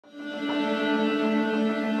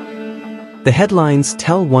The headlines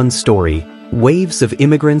tell one story: waves of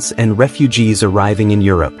immigrants and refugees arriving in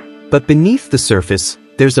Europe. But beneath the surface,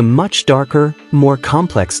 there's a much darker, more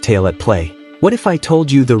complex tale at play. What if I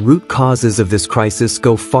told you the root causes of this crisis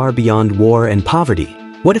go far beyond war and poverty?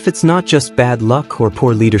 What if it's not just bad luck or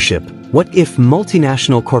poor leadership? What if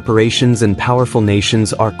multinational corporations and powerful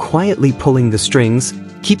nations are quietly pulling the strings,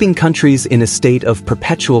 keeping countries in a state of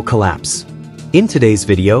perpetual collapse? In today's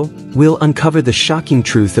video, we'll uncover the shocking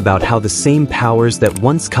truth about how the same powers that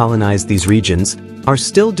once colonized these regions are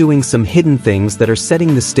still doing some hidden things that are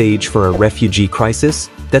setting the stage for a refugee crisis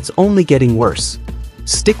that's only getting worse.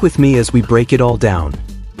 Stick with me as we break it all down.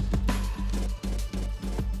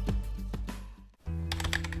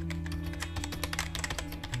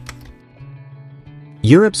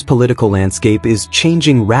 Europe's political landscape is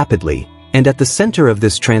changing rapidly, and at the center of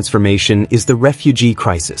this transformation is the refugee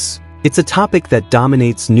crisis. It's a topic that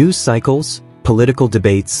dominates news cycles, political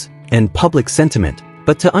debates, and public sentiment.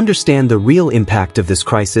 But to understand the real impact of this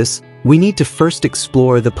crisis, we need to first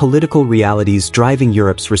explore the political realities driving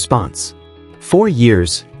Europe's response. For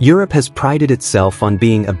years, Europe has prided itself on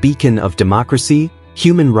being a beacon of democracy,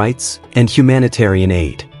 human rights, and humanitarian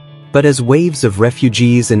aid. But as waves of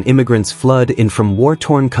refugees and immigrants flood in from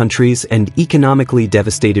war-torn countries and economically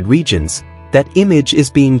devastated regions, that image is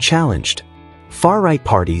being challenged. Far-right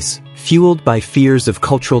parties, fueled by fears of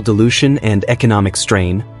cultural dilution and economic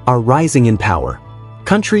strain, are rising in power.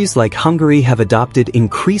 Countries like Hungary have adopted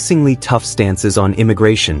increasingly tough stances on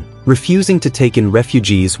immigration, refusing to take in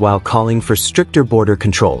refugees while calling for stricter border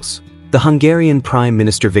controls. The Hungarian Prime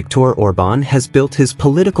Minister Viktor Orbán has built his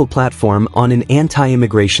political platform on an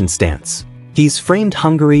anti-immigration stance. He's framed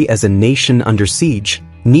Hungary as a nation under siege,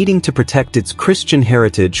 needing to protect its Christian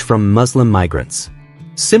heritage from Muslim migrants.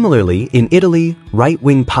 Similarly, in Italy,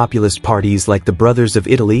 right-wing populist parties like the Brothers of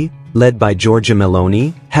Italy, led by Giorgia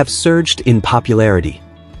Meloni, have surged in popularity.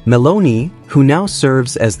 Meloni, who now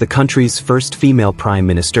serves as the country's first female prime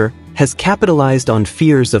minister, has capitalized on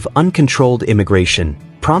fears of uncontrolled immigration,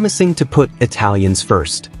 promising to put Italians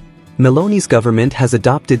first. Meloni's government has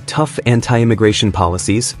adopted tough anti-immigration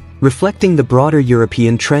policies, reflecting the broader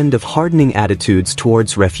European trend of hardening attitudes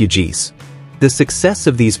towards refugees. The success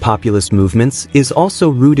of these populist movements is also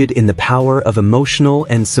rooted in the power of emotional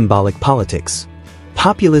and symbolic politics.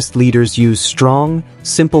 Populist leaders use strong,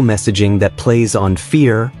 simple messaging that plays on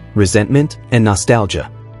fear, resentment, and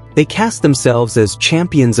nostalgia. They cast themselves as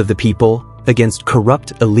champions of the people against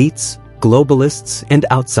corrupt elites, globalists, and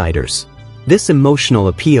outsiders. This emotional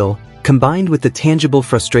appeal, combined with the tangible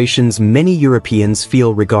frustrations many Europeans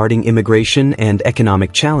feel regarding immigration and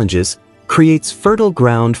economic challenges, creates fertile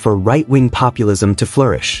ground for right-wing populism to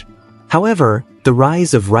flourish. However, the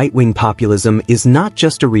rise of right-wing populism is not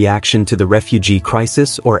just a reaction to the refugee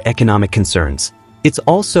crisis or economic concerns. It's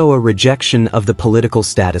also a rejection of the political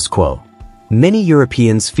status quo. Many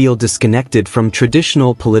Europeans feel disconnected from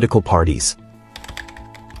traditional political parties.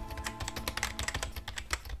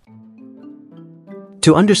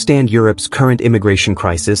 To understand Europe's current immigration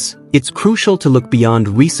crisis, it's crucial to look beyond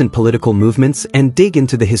recent political movements and dig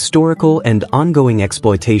into the historical and ongoing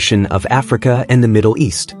exploitation of Africa and the Middle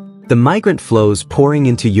East. The migrant flows pouring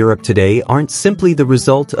into Europe today aren't simply the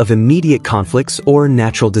result of immediate conflicts or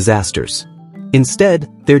natural disasters. Instead,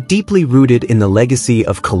 they're deeply rooted in the legacy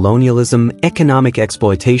of colonialism, economic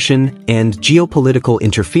exploitation, and geopolitical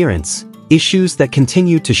interference, issues that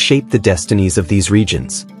continue to shape the destinies of these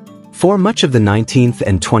regions. For much of the 19th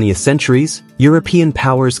and 20th centuries, European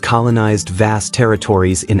powers colonized vast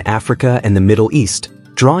territories in Africa and the Middle East,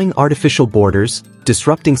 drawing artificial borders,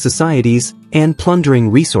 disrupting societies, and plundering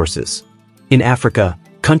resources. In Africa,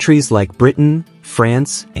 countries like Britain,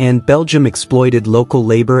 France, and Belgium exploited local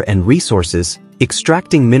labor and resources,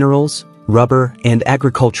 extracting minerals, rubber, and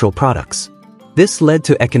agricultural products. This led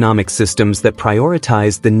to economic systems that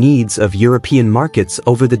prioritized the needs of European markets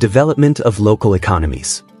over the development of local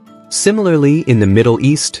economies. Similarly, in the Middle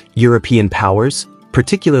East, European powers,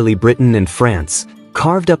 particularly Britain and France,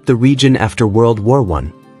 carved up the region after World War I,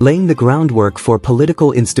 laying the groundwork for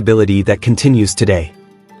political instability that continues today.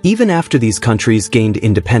 Even after these countries gained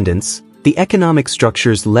independence, the economic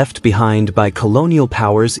structures left behind by colonial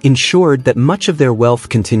powers ensured that much of their wealth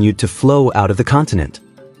continued to flow out of the continent.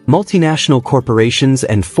 Multinational corporations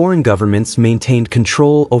and foreign governments maintained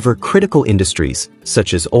control over critical industries,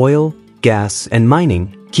 such as oil, gas, and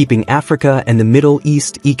mining, keeping Africa and the Middle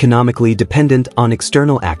East economically dependent on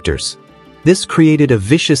external actors. This created a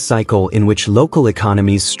vicious cycle in which local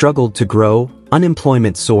economies struggled to grow,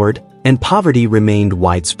 unemployment soared, and poverty remained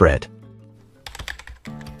widespread.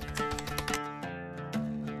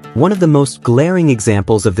 One of the most glaring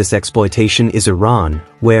examples of this exploitation is Iran,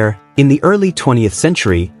 where, in the early 20th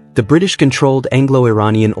century, the British-controlled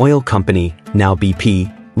Anglo-Iranian Oil Company, now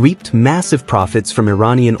BP, reaped massive profits from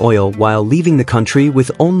Iranian oil while leaving the country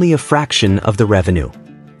with only a fraction of the revenue.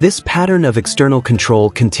 This pattern of external control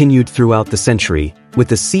continued throughout the century, with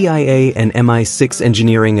the CIA and MI6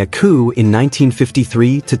 engineering a coup in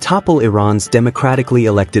 1953 to topple Iran's democratically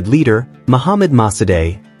elected leader, Mohammad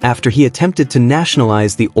Mossadegh, after he attempted to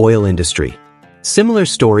nationalize the oil industry. Similar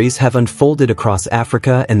stories have unfolded across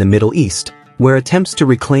Africa and the Middle East, where attempts to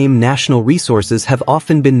reclaim national resources have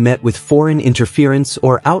often been met with foreign interference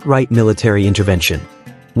or outright military intervention.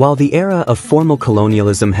 While the era of formal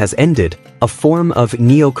colonialism has ended, a form of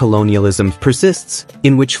neocolonialism persists,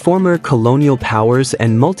 in which former colonial powers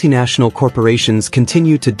and multinational corporations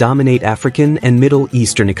continue to dominate African and Middle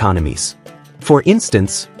Eastern economies. For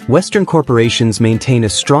instance, Western corporations maintain a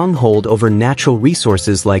stronghold over natural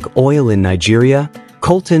resources like oil in Nigeria,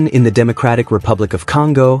 coltan in the Democratic Republic of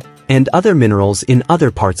Congo, and other minerals in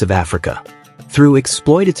other parts of Africa. Through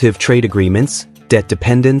exploitative trade agreements, debt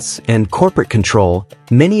dependence, and corporate control,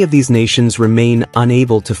 many of these nations remain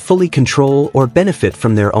unable to fully control or benefit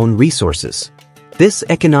from their own resources. This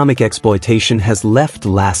economic exploitation has left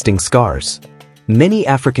lasting scars. Many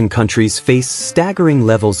African countries face staggering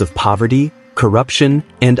levels of poverty, corruption,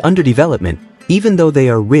 and underdevelopment, even though they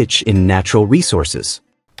are rich in natural resources.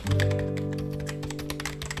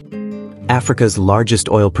 Africa's largest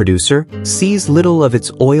oil producer sees little of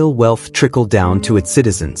its oil wealth trickle down to its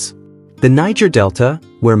citizens. The Niger Delta,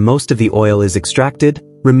 where most of the oil is extracted,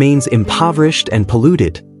 remains impoverished and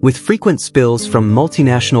polluted, with frequent spills from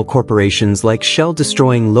multinational corporations like Shell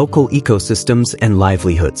destroying local ecosystems and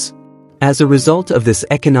livelihoods. As a result of this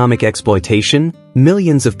economic exploitation,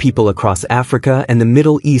 millions of people across Africa and the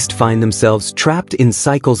Middle East find themselves trapped in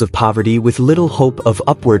cycles of poverty with little hope of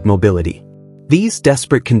upward mobility. These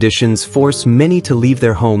desperate conditions force many to leave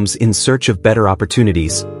their homes in search of better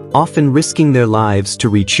opportunities, often risking their lives to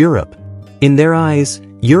reach Europe. In their eyes,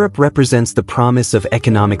 Europe represents the promise of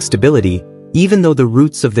economic stability, even though the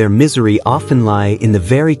roots of their misery often lie in the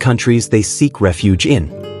very countries they seek refuge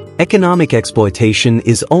in. Economic exploitation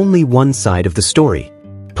is only one side of the story.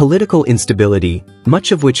 Political instability,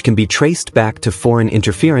 much of which can be traced back to foreign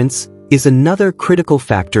interference, is another critical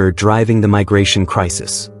factor driving the migration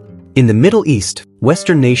crisis. In the Middle East,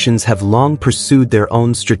 Western nations have long pursued their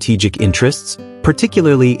own strategic interests,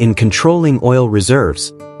 particularly in controlling oil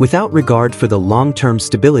reserves, without regard for the long-term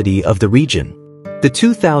stability of the region. The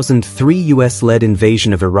 2003 US-led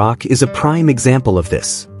invasion of Iraq is a prime example of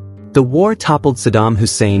this. The war toppled Saddam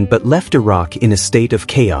Hussein but left Iraq in a state of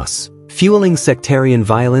chaos, fueling sectarian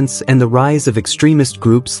violence and the rise of extremist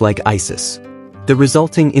groups like ISIS. The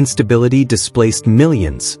resulting instability displaced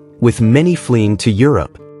millions, with many fleeing to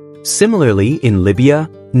Europe. Similarly, in Libya,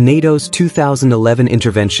 NATO's 2011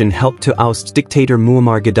 intervention helped to oust dictator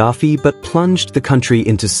Muammar Gaddafi but plunged the country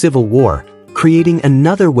into civil war, creating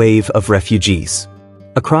another wave of refugees.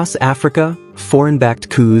 Across Africa, foreign-backed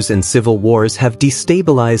coups and civil wars have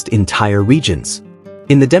destabilized entire regions.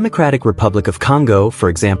 In the Democratic Republic of Congo, for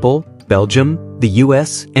example, Belgium, the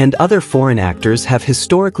US, and other foreign actors have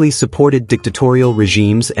historically supported dictatorial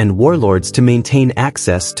regimes and warlords to maintain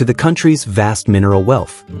access to the country's vast mineral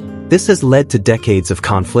wealth. This has led to decades of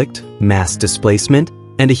conflict, mass displacement,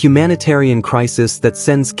 and a humanitarian crisis that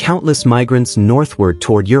sends countless migrants northward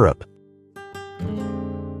toward Europe.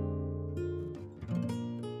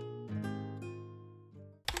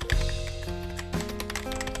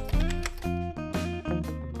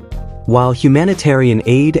 While humanitarian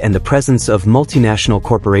aid and the presence of multinational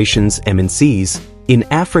corporations (MNCs) in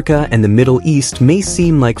Africa and the Middle East may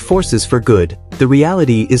seem like forces for good, the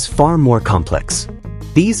reality is far more complex.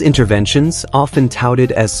 These interventions, often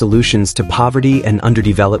touted as solutions to poverty and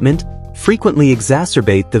underdevelopment, frequently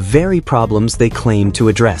exacerbate the very problems they claim to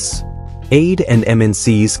address. Aid and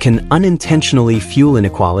MNCs can unintentionally fuel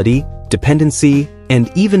inequality, dependency,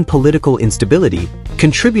 and even political instability,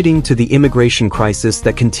 contributing to the immigration crisis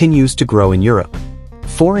that continues to grow in Europe.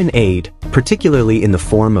 Foreign aid, particularly in the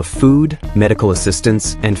form of food, medical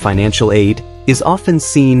assistance, and financial aid, is often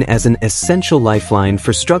seen as an essential lifeline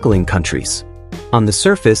for struggling countries. On the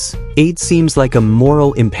surface, aid seems like a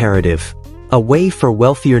moral imperative, a way for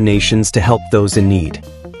wealthier nations to help those in need.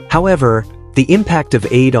 However, the impact of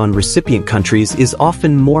aid on recipient countries is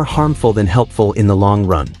often more harmful than helpful in the long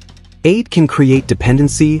run. Aid can create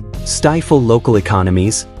dependency, stifle local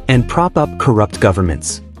economies, and prop up corrupt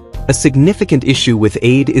governments. A significant issue with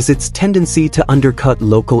aid is its tendency to undercut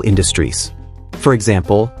local industries. For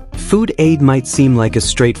example, food aid might seem like a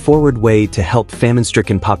straightforward way to help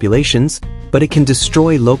famine-stricken populations, but it can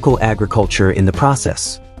destroy local agriculture in the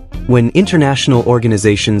process. When international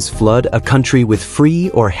organizations flood a country with free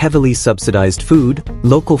or heavily subsidized food,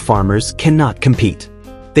 local farmers cannot compete.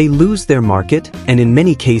 They lose their market and, in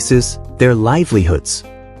many cases, their livelihoods.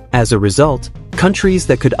 As a result, countries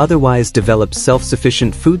that could otherwise develop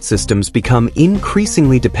self-sufficient food systems become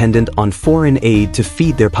increasingly dependent on foreign aid to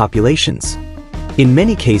feed their populations. In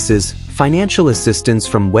many cases, financial assistance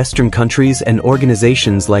from Western countries and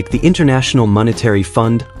organizations like the International Monetary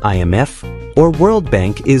Fund, IMF, or World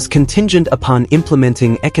Bank is contingent upon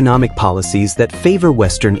implementing economic policies that favor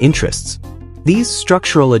Western interests. These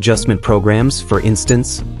structural adjustment programs, for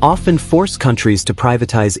instance, often force countries to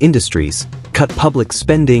privatize industries, cut public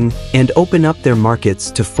spending, and open up their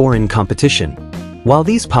markets to foreign competition. While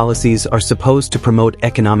these policies are supposed to promote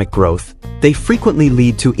economic growth, they frequently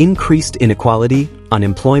lead to increased inequality,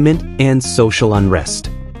 unemployment, and social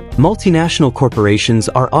unrest. Multinational corporations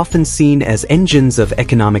are often seen as engines of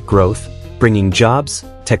economic growth, bringing jobs,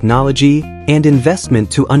 technology, and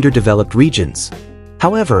investment to underdeveloped regions.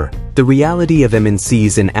 However, the reality of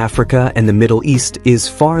MNCs in Africa and the Middle East is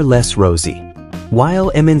far less rosy.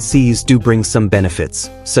 While MNCs do bring some benefits,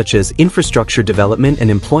 such as infrastructure development and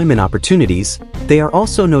employment opportunities, they are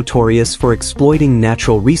also notorious for exploiting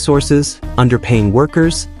natural resources, underpaying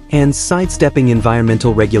workers, and sidestepping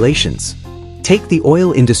environmental regulations. Take the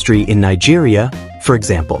oil industry in Nigeria, for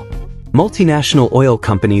example. Multinational oil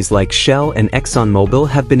companies like Shell and ExxonMobil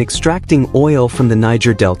have been extracting oil from the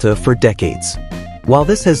Niger Delta for decades. While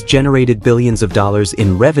this has generated billions of dollars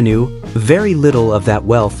in revenue, very little of that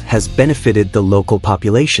wealth has benefited the local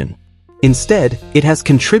population. Instead, it has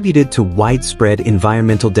contributed to widespread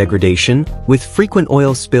environmental degradation, with frequent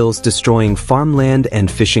oil spills destroying farmland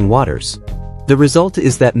and fishing waters. The result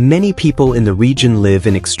is that many people in the region live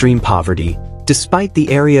in extreme poverty, despite the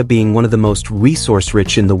area being one of the most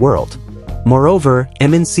resource-rich in the world. Moreover,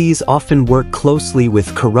 MNCs often work closely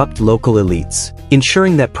with corrupt local elites,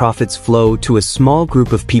 ensuring that profits flow to a small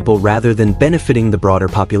group of people rather than benefiting the broader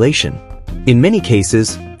population. In many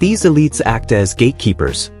cases, these elites act as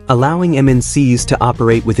gatekeepers, allowing MNCs to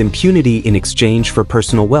operate with impunity in exchange for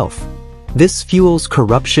personal wealth. This fuels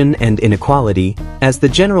corruption and inequality, as the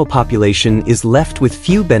general population is left with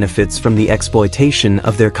few benefits from the exploitation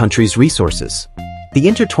of their country's resources. The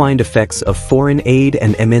intertwined effects of foreign aid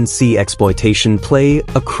and MNC exploitation play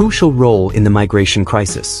a crucial role in the migration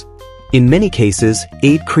crisis. In many cases,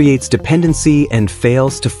 aid creates dependency and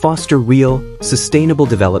fails to foster real, sustainable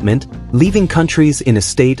development, leaving countries in a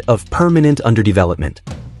state of permanent underdevelopment.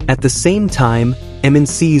 At the same time,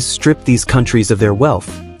 MNCs strip these countries of their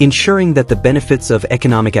wealth, ensuring that the benefits of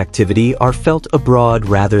economic activity are felt abroad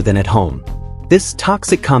rather than at home. This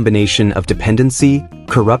toxic combination of dependency,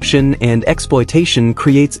 corruption, and exploitation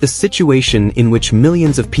creates a situation in which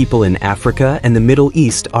millions of people in Africa and the Middle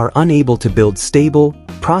East are unable to build stable,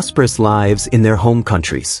 prosperous lives in their home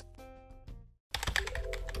countries.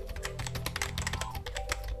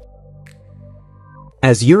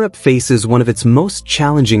 As Europe faces one of its most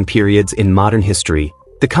challenging periods in modern history,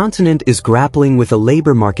 the continent is grappling with a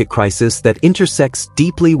labor market crisis that intersects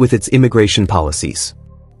deeply with its immigration policies.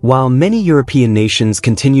 While many European nations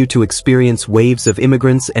continue to experience waves of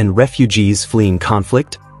immigrants and refugees fleeing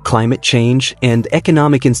conflict, climate change, and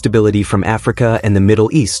economic instability from Africa and the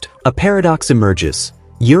Middle East, a paradox emerges.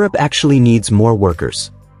 Europe actually needs more workers.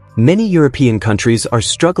 Many European countries are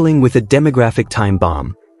struggling with a demographic time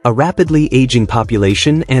bomb, a rapidly aging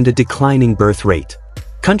population, and a declining birth rate.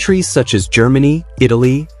 Countries such as Germany,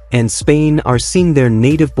 Italy, and Spain are seeing their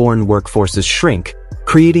native-born workforces shrink,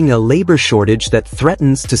 creating a labor shortage that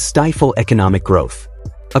threatens to stifle economic growth.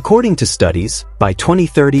 According to studies, by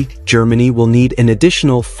 2030, Germany will need an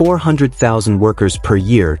additional 400,000 workers per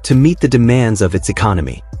year to meet the demands of its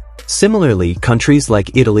economy. Similarly, countries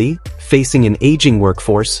like Italy, facing an aging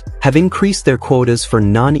workforce, have increased their quotas for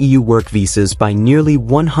non-EU work visas by nearly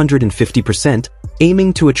 150%,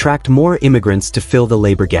 aiming to attract more immigrants to fill the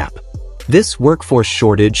labor gap. This workforce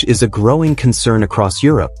shortage is a growing concern across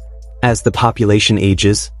Europe. As the population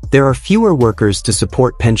ages, there are fewer workers to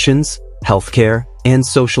support pensions, healthcare, and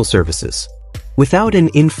social services. Without an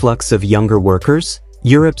influx of younger workers,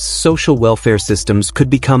 Europe's social welfare systems could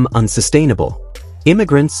become unsustainable.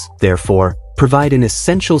 Immigrants, therefore, provide an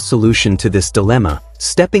essential solution to this dilemma,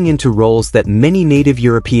 stepping into roles that many native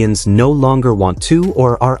Europeans no longer want to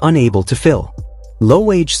or are unable to fill.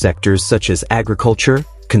 Low-wage sectors such as agriculture,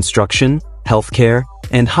 construction, healthcare,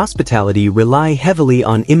 and hospitality rely heavily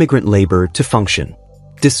on immigrant labor to function.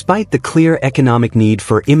 Despite the clear economic need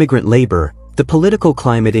for immigrant labor, the political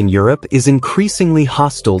climate in Europe is increasingly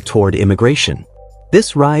hostile toward immigration.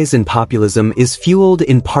 This rise in populism is fueled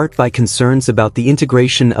in part by concerns about the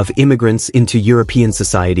integration of immigrants into European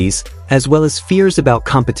societies, as well as fears about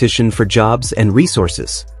competition for jobs and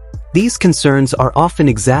resources. These concerns are often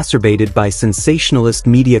exacerbated by sensationalist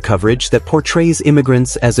media coverage that portrays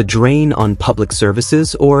immigrants as a drain on public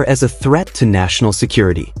services or as a threat to national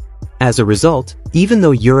security. As a result, even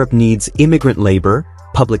though Europe needs immigrant labor,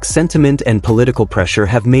 public sentiment and political pressure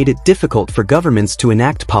have made it difficult for governments to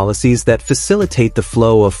enact policies that facilitate the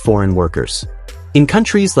flow of foreign workers. In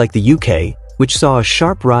countries like the UK, which saw a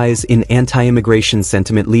sharp rise in anti-immigration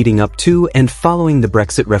sentiment leading up to and following the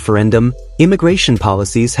Brexit referendum, immigration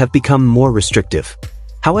policies have become more restrictive.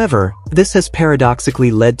 However, this has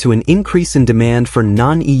paradoxically led to an increase in demand for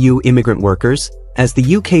non-EU immigrant workers, as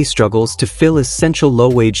the UK struggles to fill essential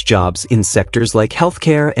low-wage jobs in sectors like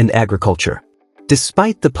healthcare and agriculture.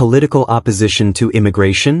 Despite the political opposition to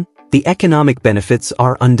immigration, the economic benefits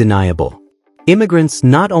are undeniable. Immigrants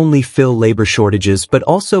not only fill labor shortages but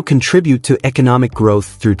also contribute to economic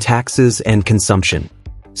growth through taxes and consumption.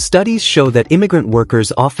 Studies show that immigrant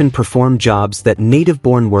workers often perform jobs that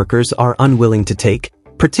native-born workers are unwilling to take,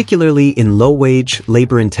 particularly in low-wage,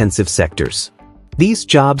 labor-intensive sectors. These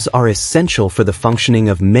jobs are essential for the functioning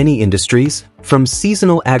of many industries, from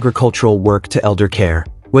seasonal agricultural work to elder care,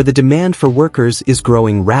 where the demand for workers is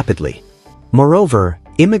growing rapidly. Moreover,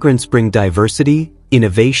 immigrants bring diversity,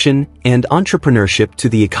 innovation, and entrepreneurship to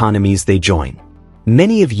the economies they join.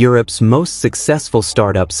 Many of Europe's most successful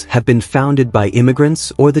startups have been founded by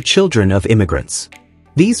immigrants or the children of immigrants.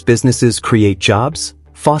 These businesses create jobs,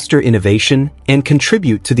 foster innovation, and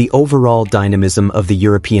contribute to the overall dynamism of the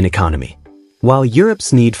European economy. While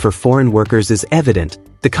Europe's need for foreign workers is evident,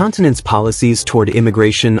 the continent's policies toward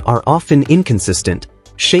immigration are often inconsistent,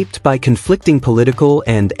 shaped by conflicting political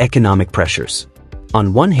and economic pressures.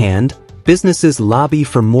 On one hand, businesses lobby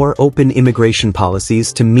for more open immigration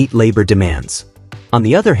policies to meet labor demands. On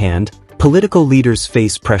the other hand, political leaders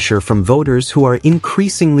face pressure from voters who are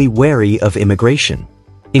increasingly wary of immigration.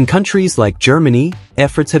 In countries like Germany,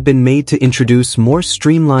 efforts have been made to introduce more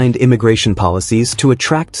streamlined immigration policies to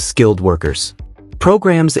attract skilled workers.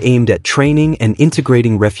 Programs aimed at training and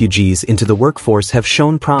integrating refugees into the workforce have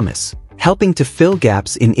shown promise, helping to fill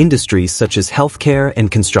gaps in industries such as healthcare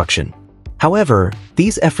and construction. However,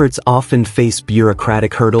 these efforts often face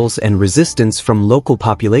bureaucratic hurdles and resistance from local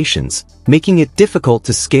populations, making it difficult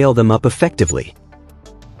to scale them up effectively.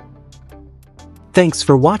 Thanks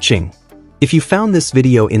for watching. If you found this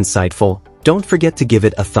video insightful, don't forget to give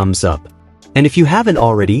it a thumbs up. And if you haven't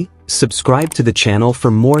already, subscribe to the channel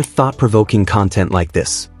for more thought-provoking content like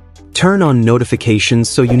this. Turn on notifications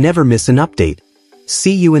so you never miss an update.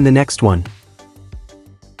 See you in the next one.